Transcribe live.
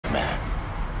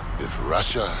If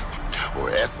Russia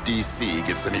or SDC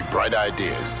gets any bright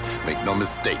ideas, make no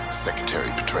mistake, Secretary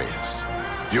Petraeus.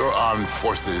 Your armed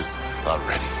forces are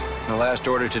ready. The last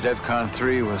order to DEFCON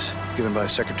 3 was given by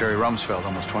Secretary Rumsfeld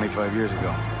almost 25 years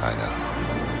ago. I know.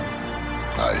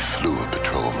 I flew a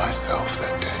patrol myself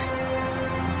that day.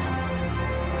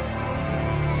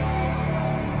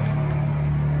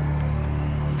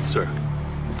 Sir.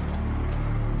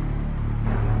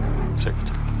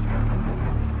 Secretary.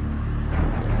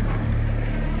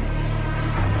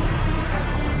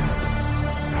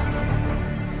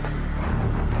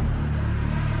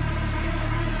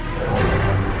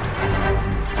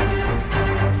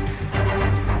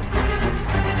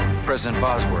 President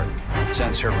Bosworth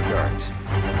sends her regards.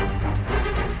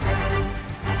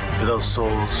 For those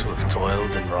souls who have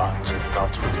toiled and wrought and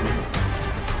thought with me,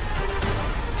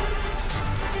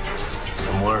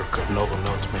 some work of noble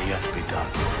note may yet be done.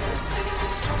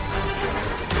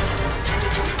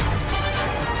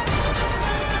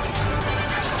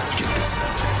 Get this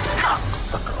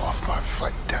cocksucker off my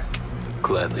flight deck.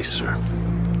 Gladly, sir.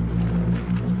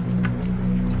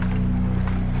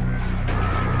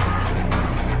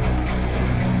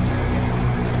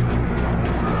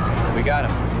 We got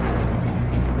him.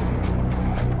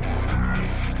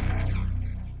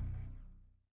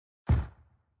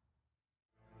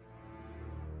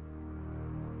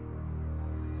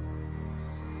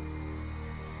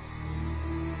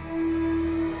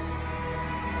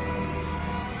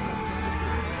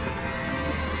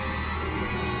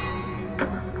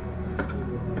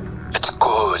 It's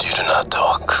good you do not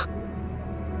talk.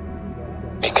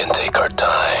 We can take our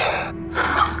time.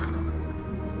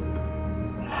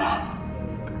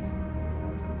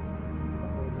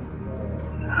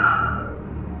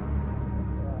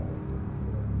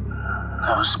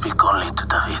 I will speak only to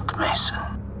David Mason.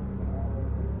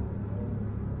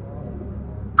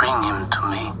 Bring him to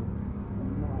me.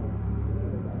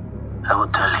 I will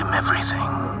tell him everything.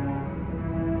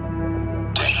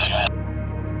 David.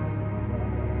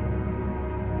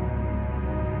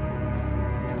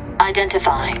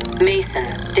 Identify Mason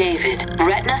David.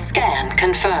 Retina scan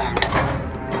confirmed.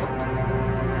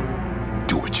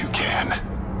 Do what you can.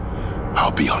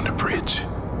 I'll be on the bridge.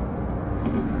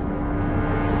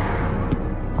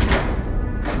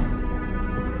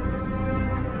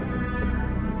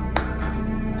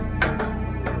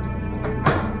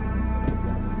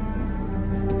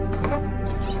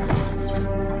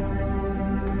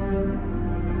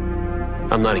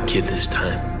 I'm not a kid this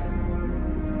time.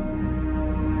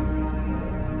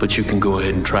 But you can go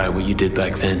ahead and try what you did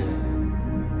back then.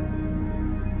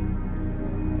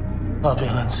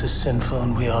 Opulence is sinful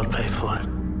and we all pay for it.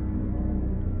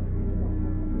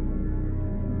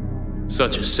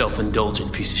 Such a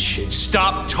self-indulgent piece of shit.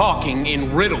 Stop talking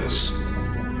in riddles!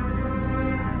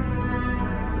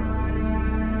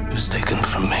 It was taken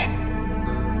from me.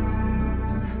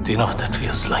 Do you know what that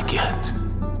feels like yet?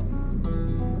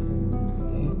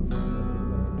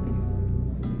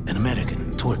 An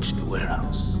American torched the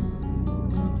warehouse.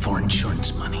 For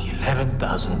insurance money,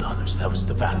 $11,000. That was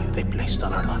the value they placed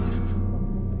on her life.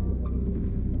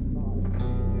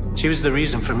 She was the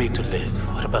reason for me to live.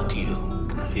 What about you,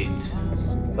 David?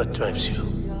 What drives you?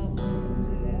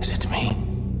 Is it me?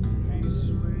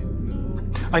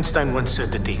 Einstein once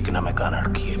said that the economic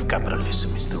anarchy of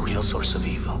capitalism is the real source of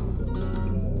evil.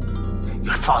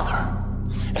 Your father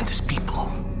and his people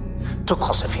took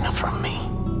Josefina from me.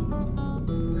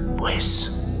 Pues,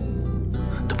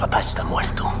 tu papá está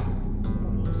muerto.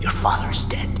 Your father is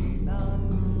dead.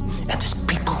 And his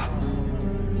people.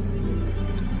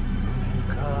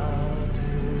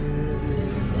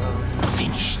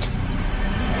 Finished.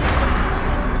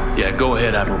 Yeah, go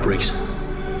ahead, Admiral Briggs.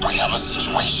 We have a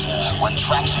situation. We're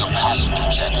tracking a passenger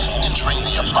jet entering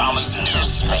the Obama's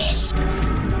airspace.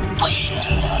 Wait,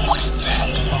 what is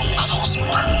that? Are those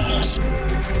birds?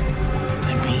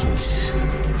 I meet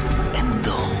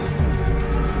Endo,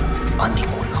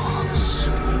 Nicholas,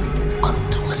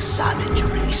 unto a savage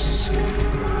race.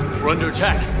 We're under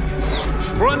attack.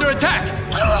 We're under attack!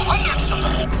 There are hundreds of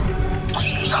them.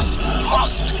 We've just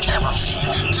lost camera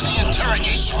feed to the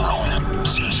interrogation room.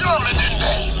 Secure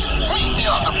Menendez. Meet me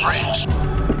on the bridge.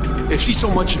 If he so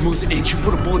much as moves an inch, you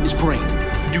put a bullet in his brain.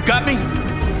 You got me?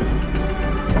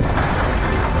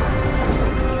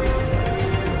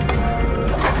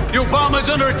 The Obama's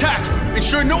under attack.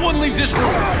 Ensure no one leaves this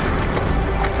room.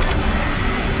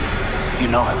 You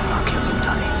know I will not kill you,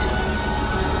 David.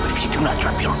 But if you do not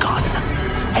drop your gun,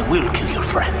 I will kill your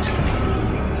friend.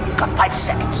 You've got 5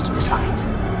 seconds to decide.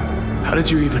 How did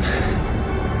you even...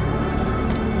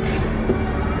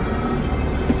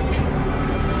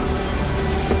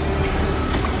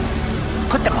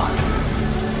 Put them on.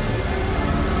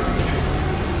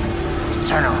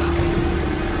 Turn around.